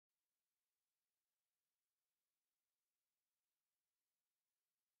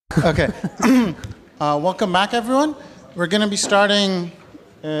Okay. Welcome back, everyone. We're going to be starting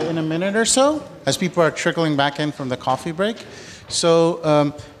in a minute or so as people are trickling back in from the coffee break.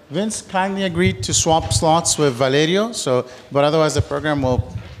 So Vince kindly agreed to swap slots with Valerio, but otherwise the program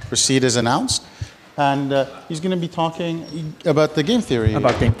will proceed as announced. And he's going to be talking about the game theory.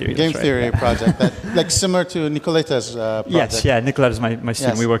 About game theory. Game theory project, that, similar to Nicoleta's project. Yes, yeah, Nicoleta's my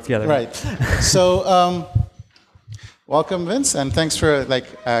student. Yes. We work together. Right. So welcome, Vince, and thanks for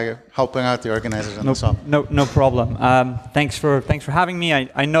helping out the organizers on this. No problem. Thanks for having me.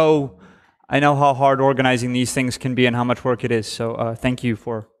 I know how hard organizing these things can be and how much work it is. So thank you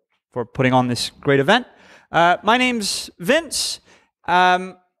for putting on this great event. My name's Vince.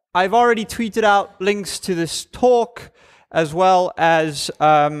 I've already tweeted out links to this talk, as well as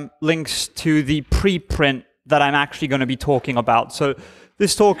links to the preprint that I'm actually going to be talking about. So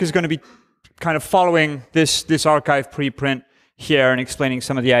this talk is going to be kind of following this archive preprint here and explaining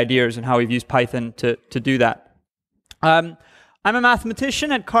some of the ideas and how we've used Python to do that. I'm a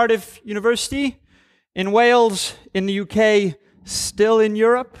mathematician at Cardiff University in Wales, in the UK, still in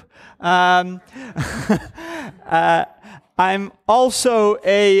Europe. I'm also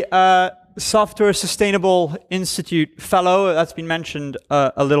a Software Sustainable Institute fellow. That's been mentioned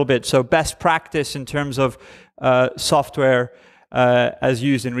a little bit. So best practice in terms of software as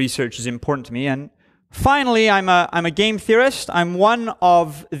used in research is important to me. And finally, I'm a game theorist. I'm one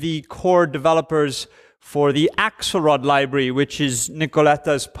of the core developers for the Axelrod library, which is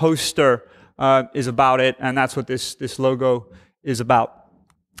Nicoleta's poster is about it, and that's what this logo is about.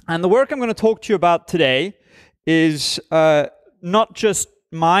 And the work I'm going to talk to you about today is not just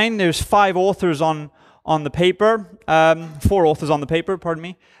mine. There's 5 authors on the paper, 4 authors on the paper, pardon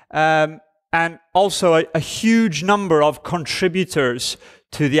me, and also a huge number of contributors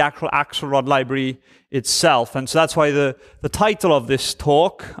to the actual Axelrod library itself. And so that's why the title of this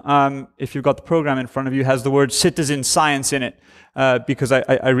talk, if you've got the program in front of you, has the word citizen science in it, because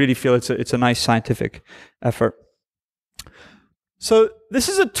I really feel it's a nice scientific effort. So this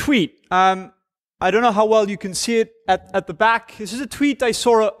is a tweet. I don't know how well you can see it at the back. This is a tweet I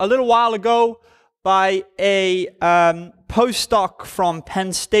saw a little while ago by a postdoc from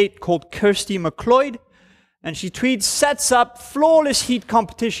Penn State called Kirsty McLeod. And she tweets, sets up flawless heat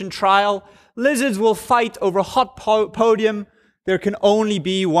competition trial. Lizards will fight over hot podium. There can only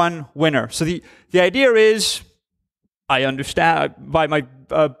be one winner. So the idea is, I understand, by my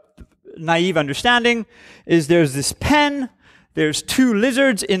naive understanding, is there's this pen, there's 2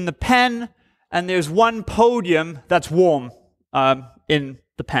 lizards in the pen, and there's one podium that's warm in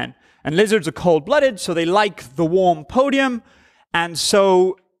the pen. And lizards are cold-blooded, so they like the warm podium. And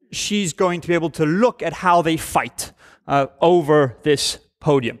so she's going to be able to look at how they fight over this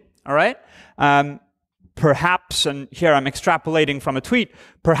podium. All right? Perhaps, and here I'm extrapolating from a tweet,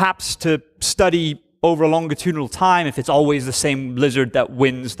 perhaps to study over a longitudinal time if it's always the same lizard that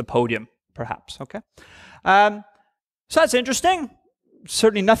wins the podium, perhaps. Okay? So that's interesting.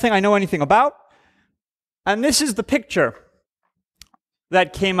 Certainly nothing I know anything about. And this is the picture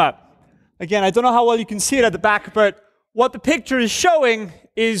that came up. Again, I don't know how well you can see it at the back, but what the picture is showing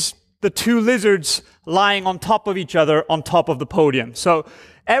is the 2 lizards lying on top of each other on top of the podium. So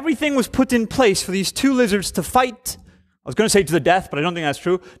everything was put in place for these 2 lizards to fight. I was going to say to the death, but I don't think that's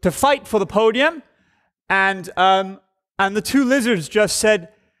true. To fight for the podium. And the 2 lizards just said,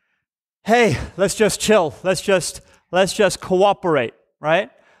 hey, let's just chill. Let's just cooperate, right?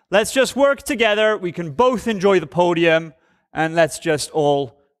 Let's just work together. We can both enjoy the podium, and let's just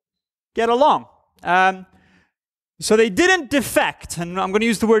all get along. So they didn't defect, and I'm going to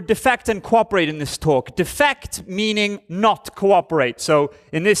use the word defect and cooperate in this talk. Defect meaning not cooperate. So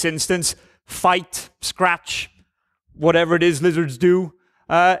in this instance, fight, scratch, whatever it is lizards do.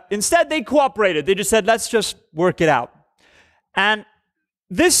 Instead, they cooperated. They just said, let's just work it out. And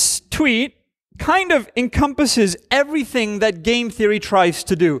this tweet kind of encompasses everything that game theory tries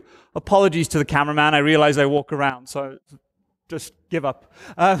to do. Apologies to the cameraman. I realize I walk around, so just give up.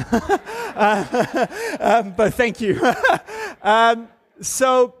 But thank you.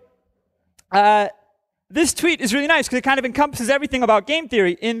 This tweet is really nice because it kind of encompasses everything about game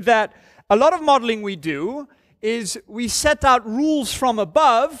theory in that a lot of modeling we do is we set out rules from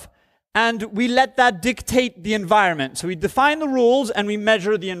above and we let that dictate the environment. So we define the rules and we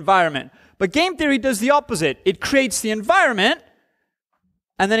measure the environment. But game theory does the opposite. It creates the environment,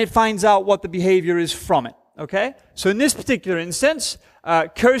 and then it finds out what the behavior is from it. Okay? So in this particular instance,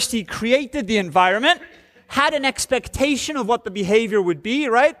 Kirsty created the environment, had an expectation of what the behavior would be,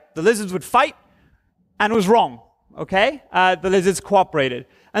 right? The lizards would fight, and it was wrong. Okay? The lizards cooperated.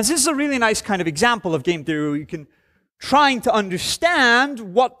 And so this is a really nice kind of example of game theory where you can trying to understand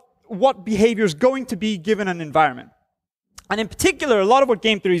what behavior is going to be given an environment. And in particular, a lot of what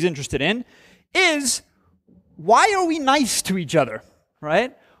game theory is interested in is, why are we nice to each other,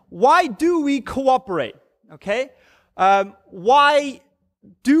 right? Why do we cooperate, okay? Why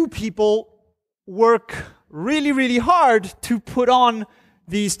do people work really, really hard to put on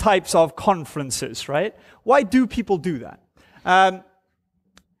these types of conferences, right? Why do people do that?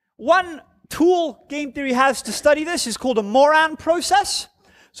 One tool game theory has to study this is called a Moran process.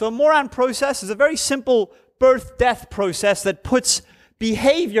 So a Moran process is a very simple birth-death process that puts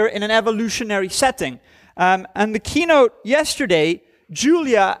behavior in an evolutionary setting. And the keynote yesterday,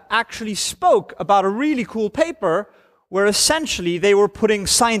 Julia actually spoke about a really cool paper where essentially they were putting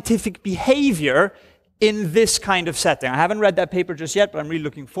scientific behavior in this kind of setting. I haven't read that paper just yet, but I'm really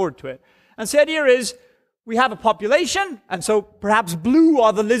looking forward to it. And so the idea is, we have a population, and so perhaps blue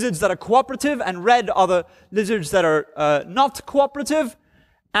are the lizards that are cooperative, and red are the lizards that are not cooperative.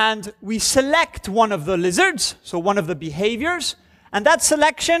 And we select one of the lizards, so one of the behaviors, and that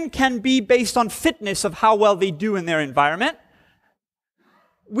selection can be based on fitness of how well they do in their environment.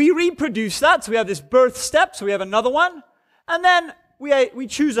 We reproduce that, so we have this birth step, so we have another one, and then we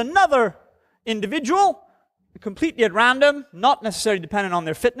choose another individual, completely at random, not necessarily dependent on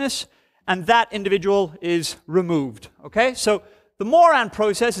their fitness, and that individual is removed, okay? So the Moran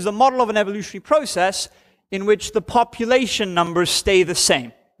process is a model of an evolutionary process in which the population numbers stay the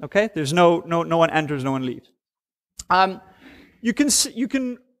same, okay? There's no one enters, no one leaves. You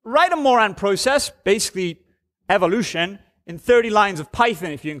can write a Moran process, basically evolution, in 30 lines of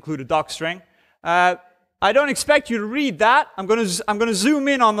Python if you include a docstring. I don't expect you to read that. I'm going to zoom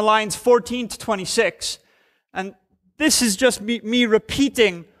in on the lines 14 to 26. And this is just me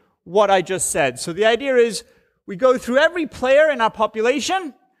repeating what I just said. So the idea is we go through every player in our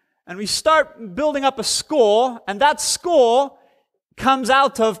population and we start building up a score, and that score comes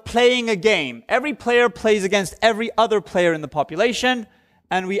out of playing a game. Every player plays against every other player in the population,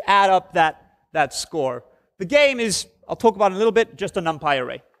 and we add up that score. The game is, I'll talk about in a little bit, just a NumPy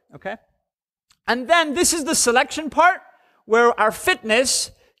array, okay? And then this is the selection part, where our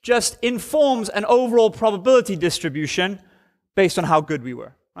fitness just informs an overall probability distribution based on how good we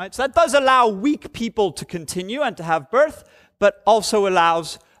were, right? So that does allow weak people to continue and to have birth, but also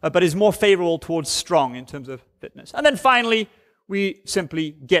allows, but is more favorable towards strong in terms of fitness. And then finally, we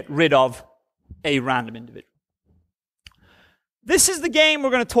simply get rid of a random individual. This is the game we're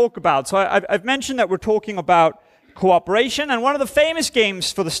going to talk about. So I've mentioned that we're talking about cooperation, and one of the famous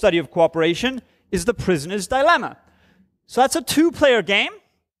games for the study of cooperation is the Prisoner's Dilemma. So that's a two-player game.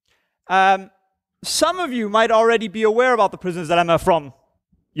 Some of you might already be aware about the Prisoner's Dilemma from,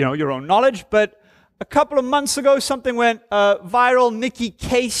 your own knowledge, but a couple of months ago, something went viral. Nikki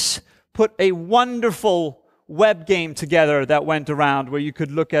Case put a wonderful web game together that went around where you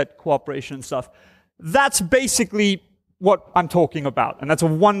could look at cooperation and stuff. That's basically what I'm talking about, and that's a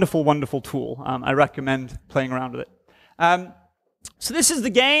wonderful, wonderful tool. I recommend playing around with it. So this is the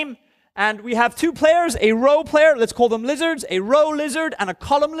game, and we have two players, a row player, let's call them lizards, a row lizard and a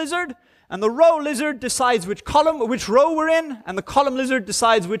column lizard, and the row lizard decides which row we're in, and the column lizard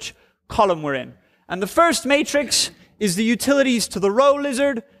decides which column we're in. And the first matrix is the utilities to the row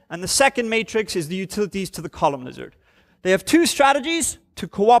lizard, and the second matrix is the utilities to the column lizard. They have two strategies: to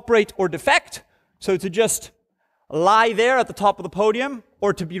cooperate or defect, so to just lie there at the top of the podium,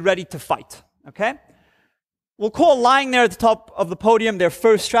 or to be ready to fight, okay? We'll call lying there at the top of the podium their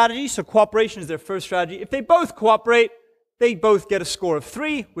first strategy, so cooperation is their first strategy. If they both cooperate, they both get a score of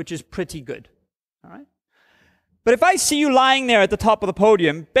 3, which is pretty good, all right? But if I see you lying there at the top of the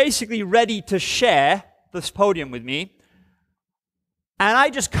podium, basically ready to share this podium with me, and I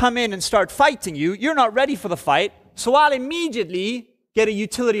just come in and start fighting you, you're not ready for the fight, so I'll immediately get a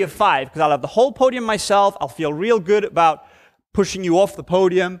utility of 5, because I'll have the whole podium myself, I'll feel real good about pushing you off the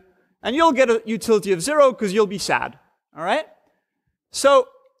podium, and you'll get a utility of 0 because you'll be sad, all right? So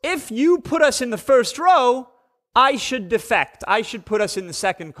if you put us in the first row, I should defect. I should put us in the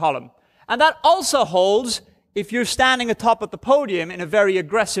second column. And that also holds if you're standing atop of the podium in a very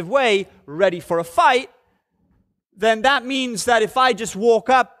aggressive way, ready for a fight, then that means that if I just walk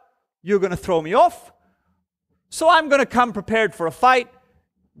up, you're going to throw me off. So I'm going to come prepared for a fight.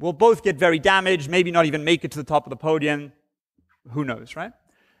 We'll both get very damaged, maybe not even make it to the top of the podium. Who knows, right?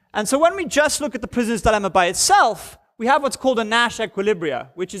 And so when we just look at the Prisoner's Dilemma by itself, we have what's called a Nash equilibria,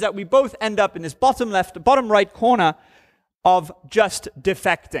 which is that we both end up in this bottom right corner of just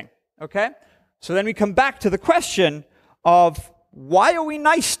defecting, okay? So then we come back to the question of, why are we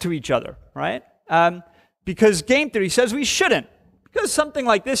nice to each other, right? Because game theory says we shouldn't, because something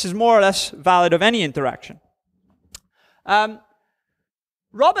like this is more or less valid of any interaction. Robert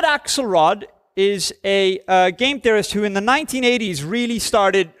Axelrod is a game theorist who in the 1980s really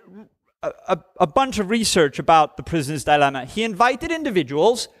started a bunch of research about the prisoner's dilemma. He invited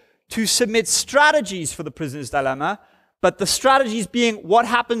individuals to submit strategies for the prisoner's dilemma, but the strategies being what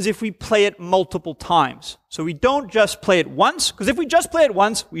happens if we play it multiple times. So we don't just play it once, because if we just play it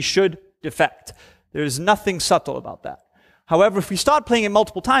once, we should defect. There's nothing subtle about that. However, if we start playing it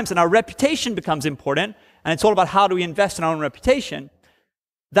multiple times, then our reputation becomes important, and it's all about how do we invest in our own reputation.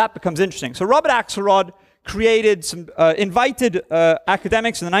 That becomes interesting. So Robert Axelrod created some, invited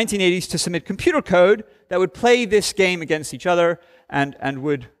academics in the 1980s to submit computer code that would play this game against each other and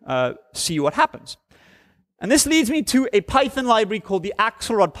would see what happens. And this leads me to a Python library called the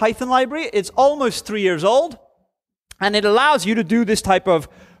Axelrod Python library. It's almost 3 years old, and it allows you to do this type of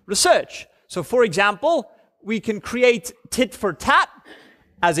research. So for example, we can create tit for tat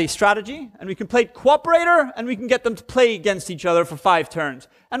as a strategy, and we can play cooperator, and we can get them to play against each other for 5 turns.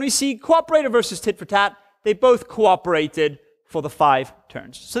 And we see cooperator versus tit for tat, they both cooperated for the 5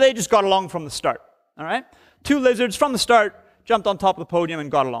 turns. So they just got along from the start, all right? 2 lizards from the start jumped on top of the podium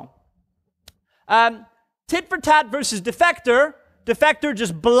and got along. Tit for tat versus defector, defector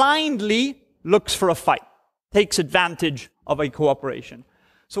just blindly looks for a fight, takes advantage of a cooperation.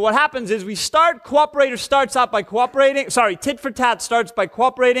 So what happens is we start, cooperator starts out by cooperating, sorry, tit for tat starts by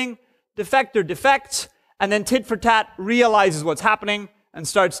cooperating, defector defects, and then tit for tat realizes what's happening and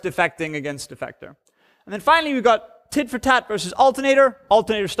starts defecting against defector. And then finally we've got tit for tat versus alternator.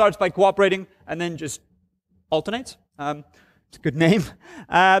 Alternator starts by cooperating and then just alternates. It's a good name.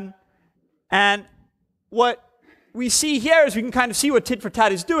 And what we see here is we can kind of see what tit for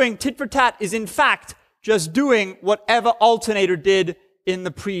tat is doing. Tit for tat is in fact just doing whatever alternator did in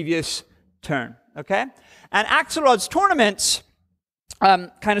the previous turn, okay? And Axelrod's tournaments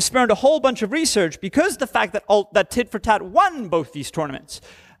kind of spurned a whole bunch of research because the fact that tit for tat won both these tournaments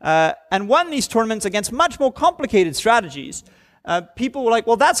and won these tournaments against much more complicated strategies. People were like,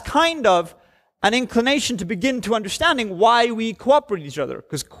 well, that's kind of an inclination to begin to understanding why we cooperate with each other,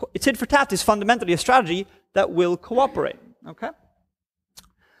 because tit for tat is fundamentally a strategy that will cooperate, okay?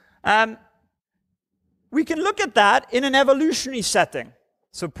 We can look at that in an evolutionary setting.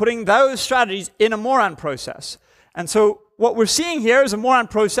 So putting those strategies in a Moran process. And so what we're seeing here is a Moran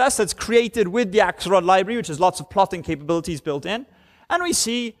process that's created with the Axelrod library, which has lots of plotting capabilities built in. And we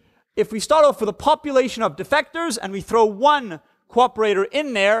see if we start off with a population of defectors and we throw 1 cooperator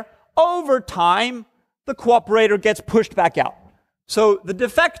in there, over time, the cooperator gets pushed back out. So the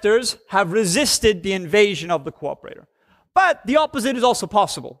defectors have resisted the invasion of the cooperator. But the opposite is also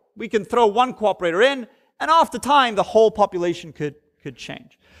possible. We can throw 1 cooperator in, and after time, the whole population could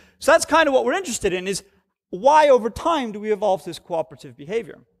change. So that's kind of what we're interested in, is why over time do we evolve this cooperative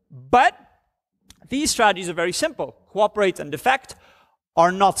behavior? But these strategies are very simple. Cooperate and defect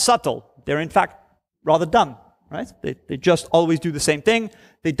are not subtle. They're in fact rather dumb, right? They just always do the same thing.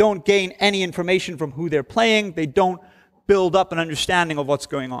 They don't gain any information from who they're playing. They don't build up an understanding of what's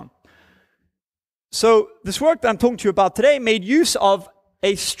going on. So this work that I'm talking to you about today made use of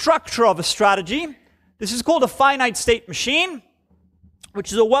a structure of a strategy. This is called a finite state machine,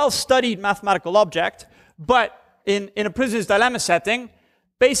 which is a well-studied mathematical object, but in a prisoner's dilemma setting,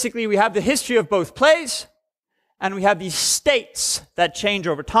 basically we have the history of both plays, and we have these states that change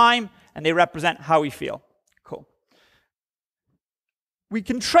over time, and they represent how we feel. Cool. We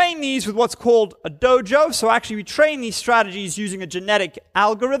can train these with what's called a dojo. So actually we train these strategies using a genetic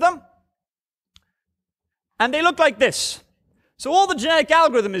algorithm. And they look like this. So all the genetic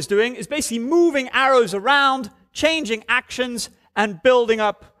algorithm is doing is basically moving arrows around, changing actions, and building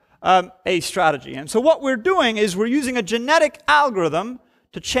up a strategy. And so what we're doing is we're using a genetic algorithm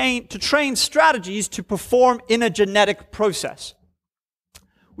to train strategies to perform in a genetic process.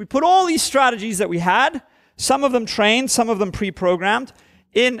 We put all these strategies that we had, some of them trained, some of them pre-programmed,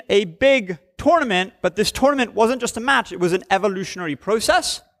 in a big tournament, but this tournament wasn't just a match, it was an evolutionary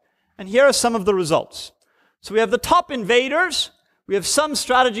process. And here are some of the results. So we have the top invaders, we have some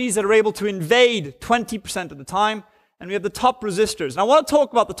strategies that are able to invade 20% of the time, and we have the top resistors. And I want to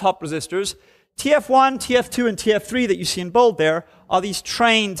talk about the top resistors. TF1, TF2, and TF3 that you see in bold there are these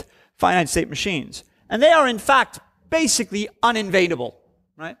trained finite state machines. And they are in fact basically uninvadable,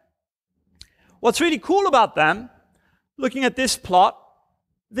 right? What's really cool about them, looking at this plot,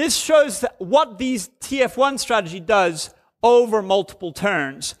 this shows what these TF1 strategy does over multiple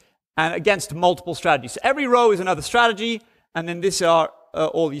turns and against multiple strategies. So every row is another strategy, and then these are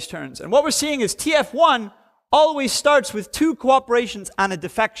all these turns. And what we're seeing is TF1 always starts with 2 cooperations and a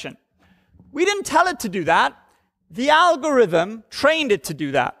defection. We didn't tell it to do that. The algorithm trained it to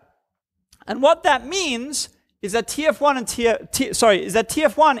do that. And what that means is that TF1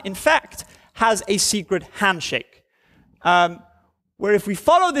 in fact has a secret handshake. Where if we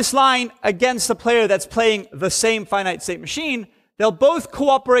follow this line against a player that's playing the same finite state machine, they'll both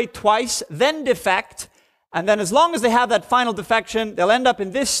cooperate twice, then defect, and then as long as they have that final defection, they'll end up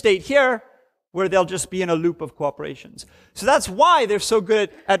in this state here, where they'll just be in a loop of cooperations. So that's why they're so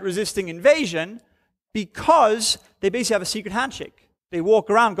good at resisting invasion, because they basically have a secret handshake. They walk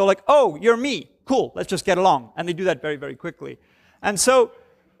around, go like, oh, you're me, cool, let's just get along. And they do that very, very quickly. And so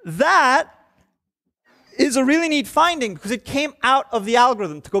that is a really neat finding, because it came out of the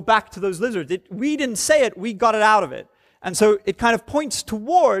algorithm, to go back to those lizards. We didn't say it, we got it out of it. And so it kind of points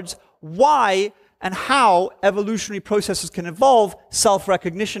towards why and how evolutionary processes can evolve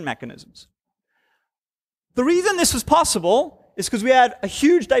self-recognition mechanisms. The reason this was possible is because we had a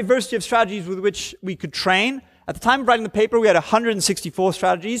huge diversity of strategies with which we could train. At the time of writing the paper, we had 164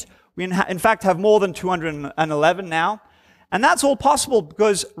 strategies. We in fact have more than 211 now. And that's all possible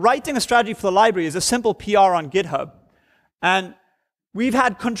because writing a strategy for the library is a simple PR on GitHub. And we've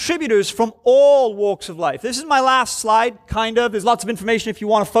had contributors from all walks of life. This is my last slide, kind of. There's lots of information if you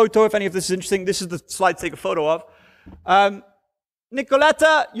want a photo, if any of this is interesting. This is the slide to take a photo of.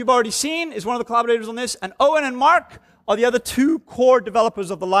 Nicoletta, you've already seen, is one of the collaborators on this. And Owen and Mark are the other two core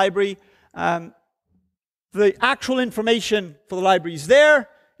developers of the library. The actual information for the library is there.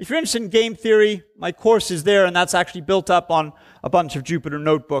 If you're interested in game theory, my course is there, and that's actually built up on a bunch of Jupyter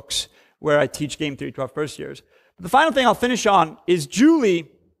notebooks where I teach game theory to our first years. But the final thing I'll finish on is Julie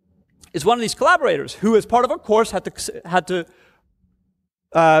is one of these collaborators who, as part of our course, had to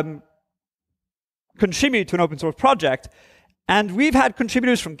contribute to an open source project. And we've had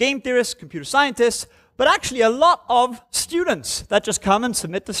contributors from game theorists, computer scientists, but actually a lot of students that just come and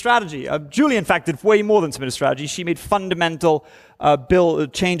submit the strategy. Julie, in fact, did way more than submit a strategy. She made fundamental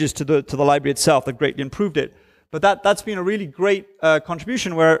changes to the library itself that greatly improved it. But that's been a really great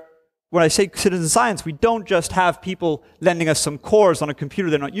contribution where, when I say citizen science, we don't just have people lending us some cores on a computer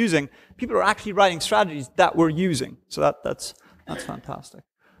they're not using. People are actually writing strategies that we're using. So that's fantastic.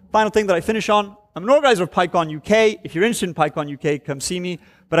 Final thing that I finish on, I'm an organizer of PyCon UK. If you're interested in PyCon UK, come see me.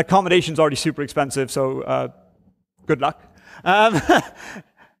 But accommodation's already super expensive, so good luck. And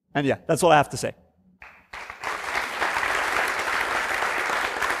yeah, that's all I have to say.